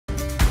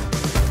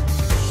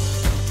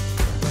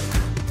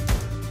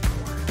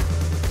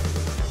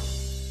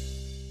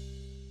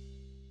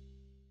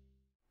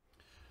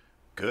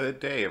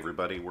Good day,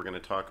 everybody. We're going to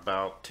talk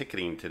about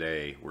ticketing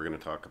today. We're going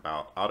to talk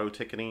about auto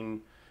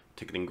ticketing,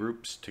 ticketing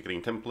groups,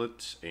 ticketing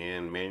templates,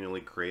 and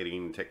manually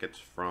creating tickets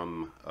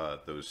from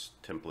those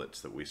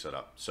templates that we set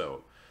up.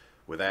 So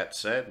with that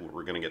said,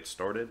 we're going to get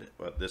started.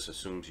 This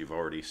assumes you've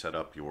already set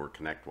up your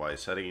ConnectWise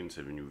settings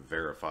and you've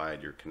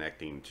verified you're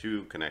connecting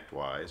to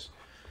ConnectWise.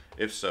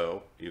 If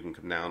so, you can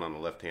come down on the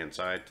left-hand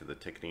side to the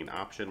ticketing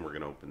option. We're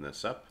going to open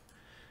this up.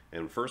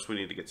 And first we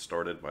need to get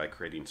started by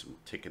creating some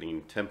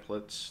ticketing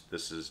templates.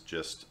 This is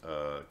just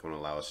going to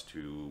allow us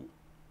to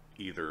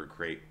either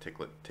create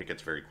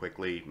tickets very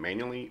quickly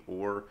manually,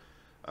 or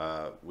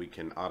we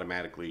can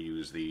automatically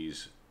use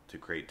these to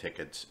create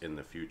tickets in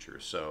the future.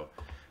 So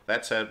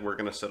that said, we're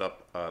going to set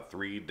up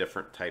 3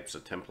 different types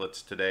of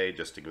templates today,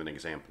 just to give an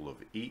example of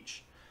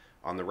each.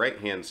 On the right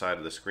hand side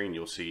of the screen,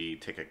 you'll see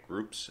ticket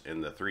groups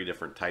and the 3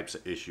 different types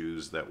of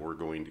issues that we're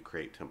going to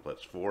create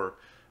templates for: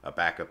 a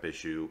backup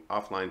issue,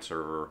 offline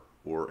server,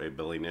 or a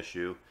billing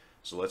issue.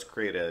 So let's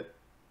create a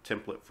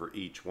template for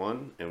each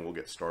one and we'll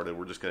get started.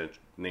 We're just going to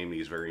name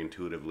these very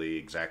intuitively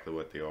exactly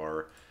what they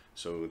are.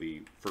 So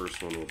the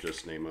first one we'll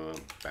just name a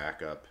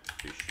backup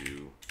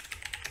issue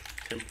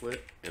template,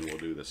 and we'll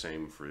do the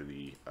same for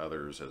the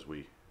others as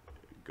we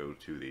go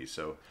to these.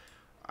 So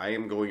I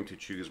am going to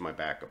choose my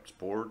backups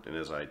board, and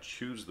as I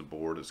choose the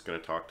board, it's going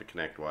to talk to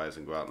ConnectWise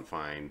and go out and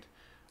find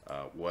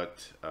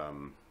what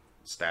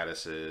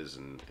statuses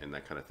and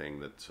that kind of thing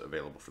that's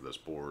available for this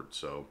board.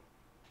 So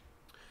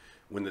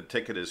when the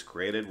ticket is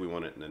created, we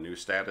want it in a new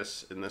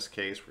status. In this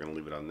case, we're going to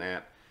leave it on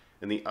that.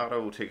 And the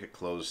auto ticket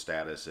close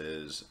status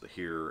is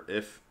here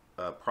if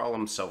a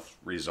problem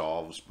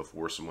self-resolves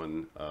before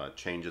someone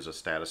changes a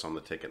status on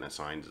the ticket and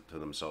assigns it to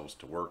themselves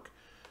to work.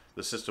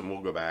 The system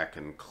will go back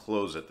and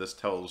close it. This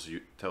tells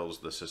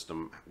the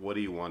system, what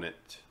do you want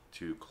it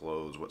to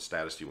close? What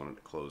status do you want it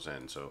to close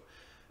in? So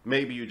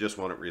maybe you just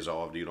want it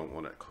resolved. You don't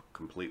want it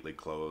completely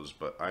closed,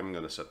 but I'm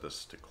going to set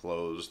this to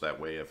close.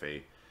 That way, if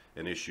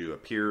an issue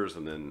appears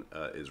and then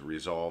is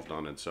resolved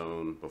on its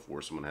own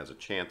before someone has a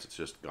chance, it's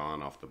just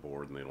gone off the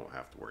board and they don't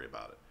have to worry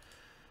about it.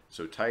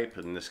 So type,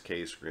 in this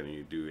case, we're going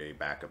to do a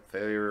backup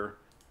failure.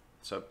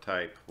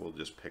 Subtype, we'll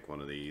just pick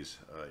one of these.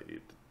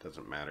 It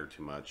doesn't matter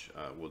too much.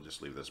 We'll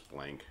just leave this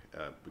blank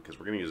because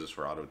we're going to use this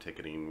for auto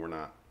ticketing. We're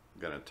not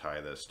going to tie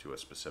this to a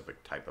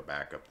specific type of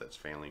backup that's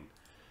failing.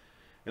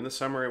 In the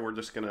summary, we're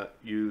just going to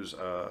use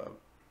a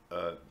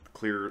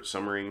clear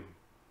summary,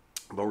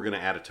 but we're going to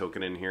add a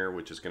token in here,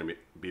 which is going to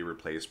be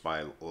replaced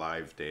by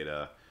live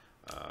data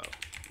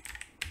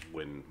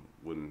when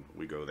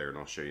we go there, and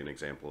I'll show you an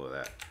example of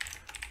that.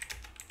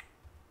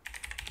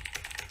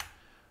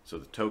 So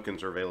the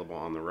tokens are available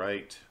on the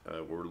right.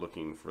 We're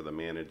looking for the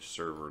managed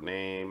server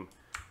name.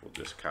 We'll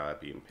just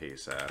copy and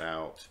paste that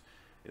out.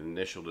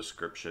 Initial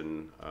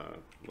description,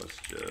 let's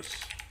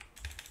just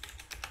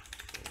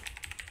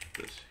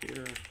put this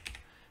here.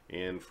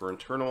 And for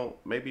internal,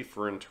 maybe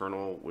for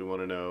internal, we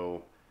want to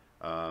know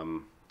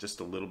just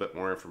a little bit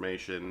more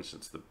information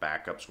since the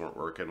backups weren't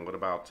working. What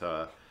about,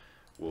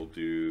 we'll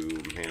do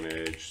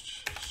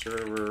managed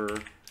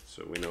server,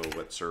 so we know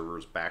what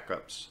servers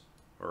backups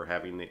are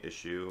having the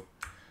issue.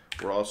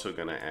 We're also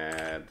going to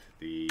add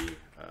the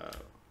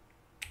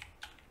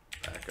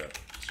backup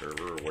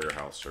server or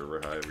warehouse server,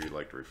 however you'd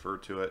like to refer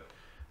to it.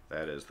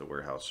 That is the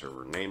warehouse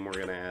server name we're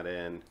going to add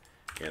in.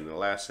 And the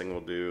last thing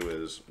we'll do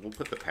is we'll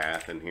put the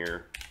path in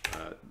here.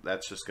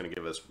 That's just going to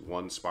give us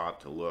one spot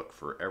to look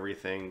for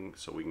everything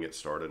so we can get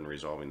started in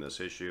resolving this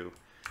issue.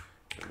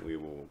 And we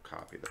will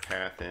copy the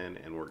path in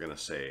and we're going to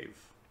save.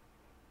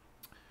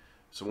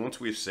 So once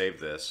we've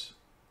saved this,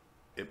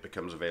 it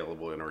becomes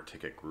available in our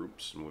ticket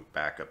groups and with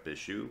backup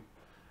issue.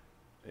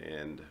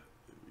 And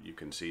you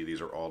can see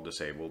these are all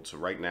disabled. So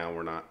right now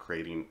we're not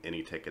creating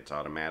any tickets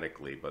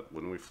automatically, but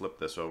when we flip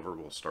this over,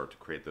 we'll start to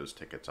create those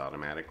tickets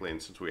automatically.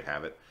 And since we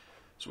have it,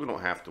 so we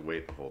don't have to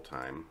wait the whole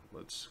time.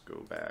 Let's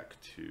go back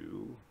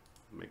to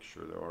make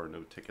sure there are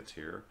no tickets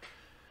here.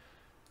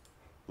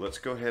 Let's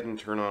go ahead and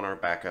turn on our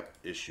backup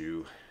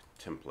issue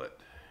template.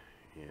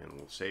 And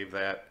we'll save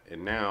that.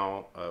 And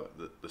now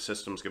the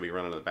system's going to be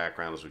running in the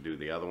background as we do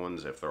the other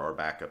ones. If there are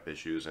backup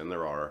issues, and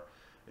there are,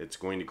 it's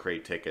going to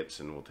create tickets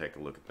and we'll take a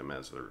look at them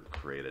as they're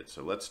created.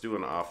 So let's do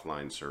an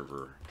offline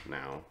server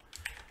now.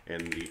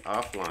 And the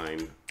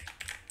offline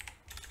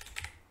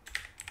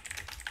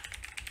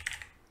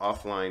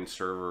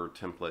server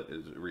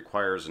template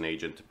requires an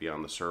agent to be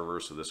on the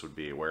server. So this would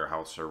be a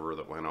warehouse server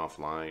that went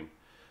offline.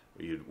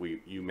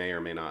 You may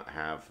or may not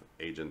have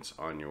agents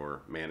on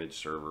your managed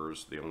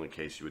servers. The only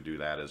case you would do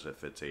that is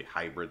if it's a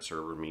hybrid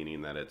server,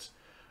 meaning that it's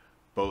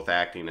both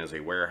acting as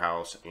a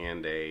warehouse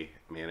and a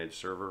managed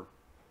server.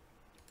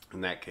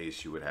 In that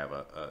case, you would have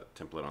a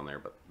template on there,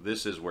 but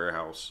this is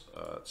warehouse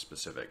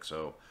specific.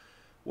 So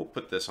we'll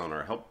put this on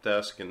our help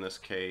desk. In this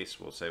case,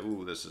 we'll say,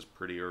 ooh, this is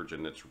pretty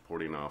urgent. It's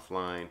reporting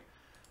offline.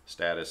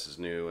 Status is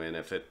new, and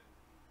if it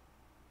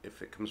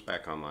comes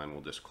back online,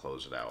 we'll just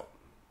close it out.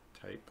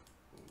 Type.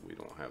 We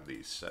don't have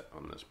these set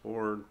on this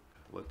board.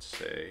 Let's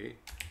say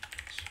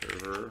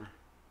server,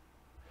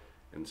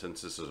 and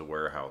since this is a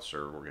warehouse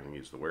server, we're going to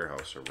use the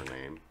warehouse server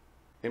name.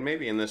 And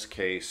maybe in this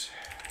case,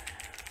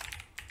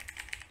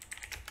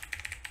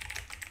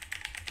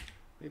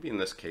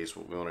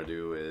 what we want to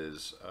do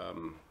is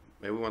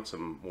maybe we want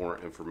some more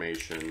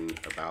information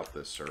about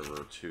this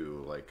server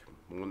too, like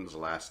when's the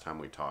last time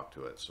we talked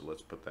to it. So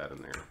let's put that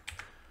in there.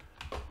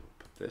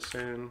 Put this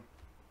in,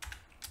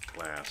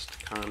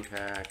 last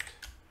contact.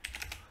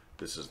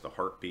 This is the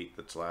heartbeat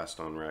that's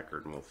last on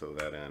record, and we'll throw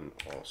that in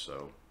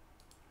also.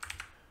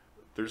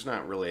 There's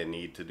not really a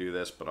need to do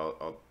this, but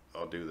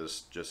I'll do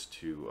this just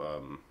to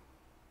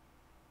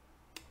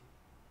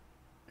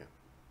yeah.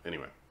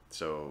 Anyway,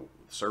 so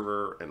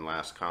server and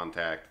last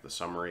contact, the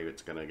summary,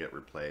 it's going to get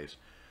replaced.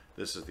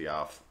 This is the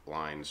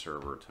offline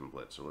server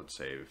template. So let's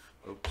save.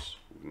 Oops,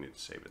 we need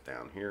to save it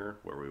down here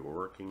where we were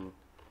working.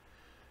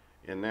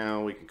 And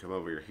now we can come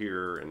over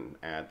here and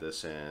add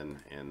this in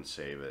and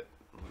save it.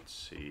 Let's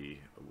see,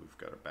 we've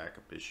got our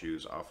backup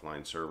issues,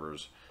 offline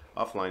servers.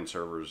 Offline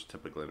servers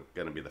typically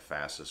going to be the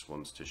fastest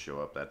ones to show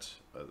up. That's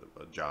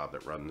a job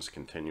that runs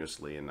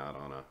continuously and not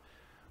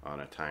on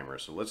a timer.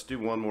 So let's do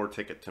one more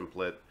ticket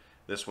template.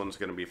 This one's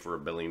going to be for a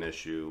billing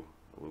issue.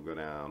 We'll go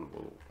down,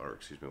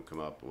 we'll come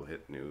up, we'll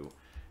hit new,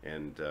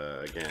 and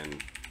again,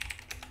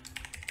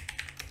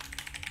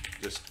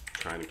 just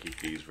trying to keep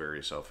these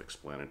very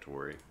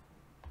self-explanatory.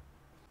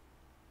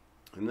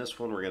 In this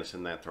one, we're going to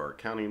send that to our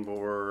accounting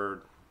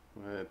board.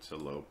 It's a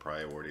low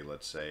priority,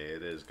 let's say.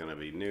 It is going to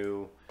be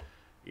new,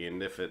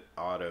 and if it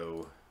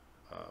auto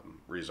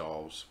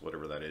resolves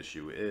whatever that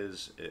issue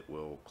is, it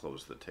will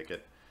close the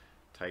ticket.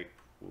 Type,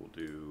 we'll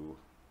do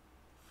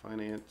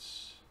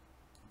finance,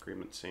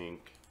 agreement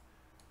sync.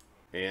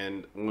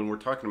 And when we're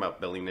talking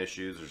about billing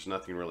issues, there's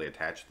nothing really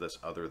attached to this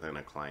other than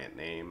a client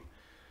name.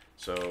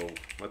 So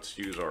let's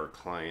use our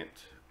client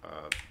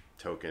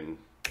token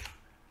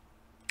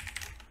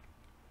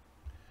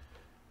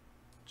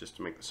just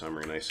to make the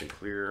summary nice and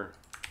clear.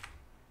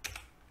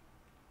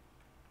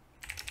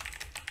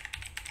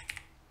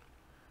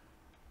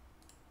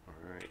 All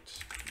right,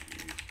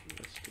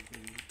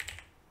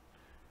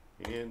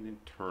 and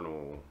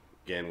internal.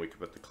 Again, we could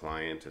put the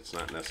client. It's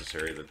not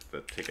necessary that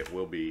the ticket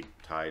will be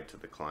tied to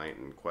the client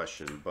in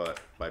question, but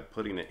by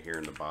putting it here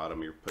in the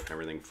bottom, you're putting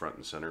everything front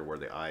and center where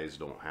the eyes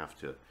don't have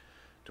to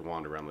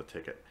wander around the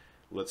ticket.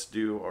 Let's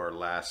do our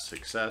last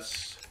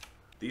success.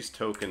 These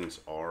tokens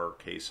are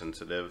case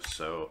sensitive,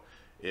 so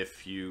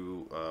if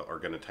you are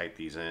going to type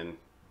these in,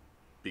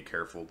 be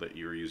careful that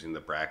you're using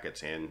the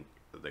brackets and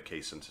the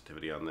case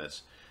sensitivity on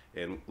this.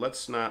 And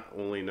let's not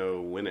only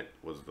know when it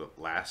was the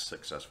last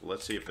successful,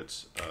 let's see if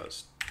it's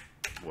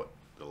what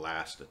the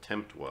last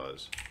attempt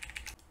was.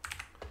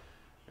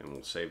 And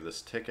we'll save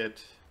this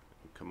ticket,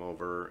 come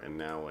over, and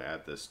now we'll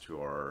add this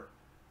to our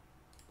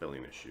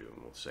billing issue,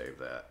 and we'll save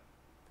that.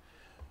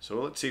 So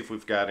let's see if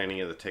we've got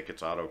any of the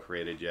tickets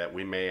auto-created yet.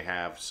 We may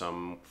have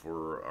some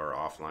for our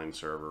offline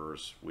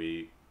servers.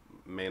 We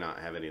may not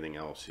have anything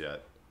else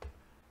yet,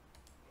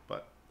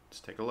 but let's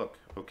take a look.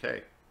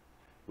 Okay,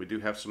 we do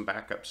have some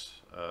backups.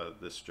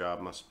 This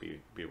job must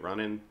be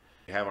running.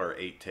 We have our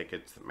 8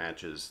 tickets that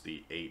matches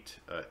the 8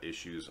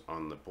 issues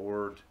on the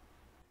board.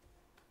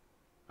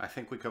 I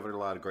think we covered a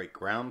lot of great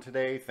ground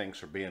today. Thanks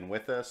for being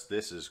with us.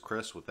 This is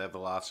Chris with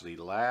Velocity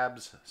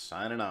Labs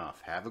signing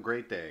off. Have a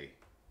great day.